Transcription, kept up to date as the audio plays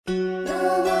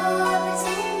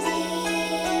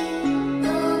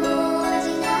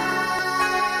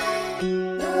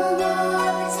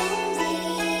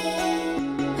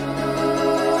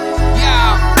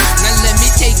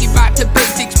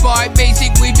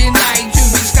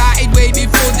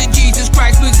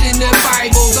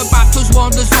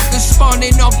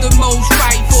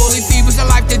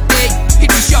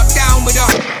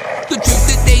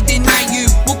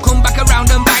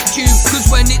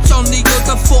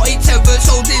thought it's ever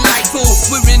so delightful.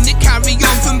 We're in the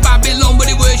carry-on from Babylon, where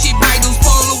they worship idols,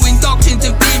 following doctrines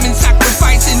of demons,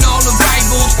 sacrificing all the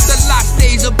rivals. The last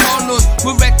days upon us,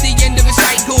 we're at the end of a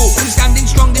cycle. I'm standing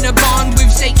strong in a bond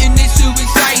with Satan, is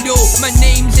suicidal. My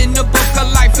name's in the book of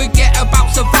life, forget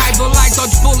about survival. I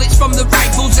dodge bullets from the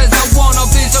rifles as I warn of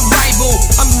his arrival.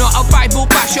 I'm not a Bible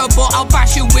basher, but I'll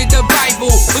bash you with the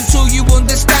Bible until you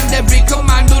understand every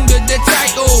command under the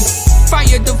title.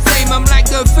 Fire the flame, I'm like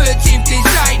the 13th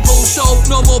disciple. So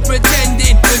no more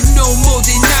pretending and no more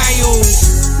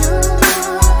denials.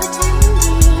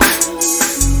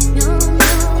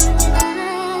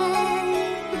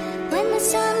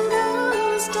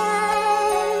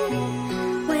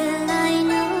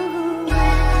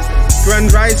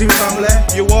 Grand rising family,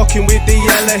 you're walking with the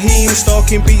Elohim,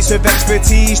 stalking beats with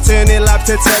expertise, turning lab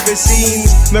to terror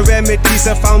scenes. My remedies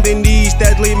are found in these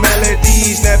deadly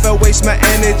melodies. Never waste my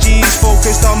energies,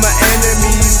 focused on my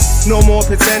enemies. No more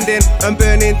pretending, I'm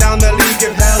burning down the league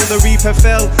of hell. The reaper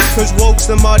fell, cause woke's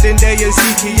the modern day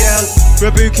Ezekiel.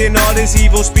 Rebuking all his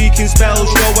evil speaking spells.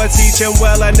 Yo, I teach him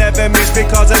well, I never miss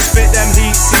because I spit them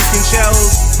heat-seeking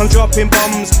shells. I'm dropping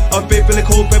bombs of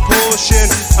biblical proportion.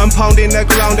 I'm pounding the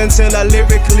ground until I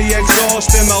lyrically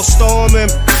exhaust him. I'll storm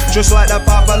him, just like the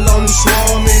Babylon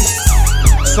swarming.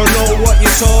 So know what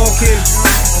you're talking,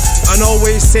 and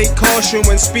always take caution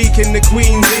when speaking the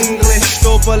Queen's English.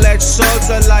 Double-edged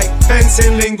swords are like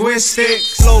fencing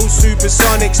linguistics. Slow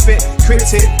supersonic spit,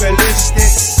 cryptic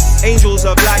ballistics. Angels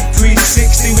of light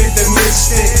 360 with the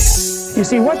mystics. You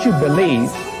see, what you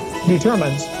believe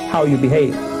determines how you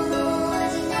behave.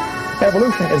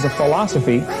 Evolution is a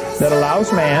philosophy that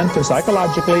allows man to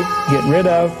psychologically get rid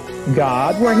of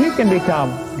God where he can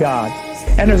become God.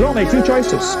 And there's only two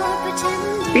choices.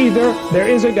 Either there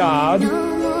is a God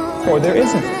or there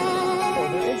isn't.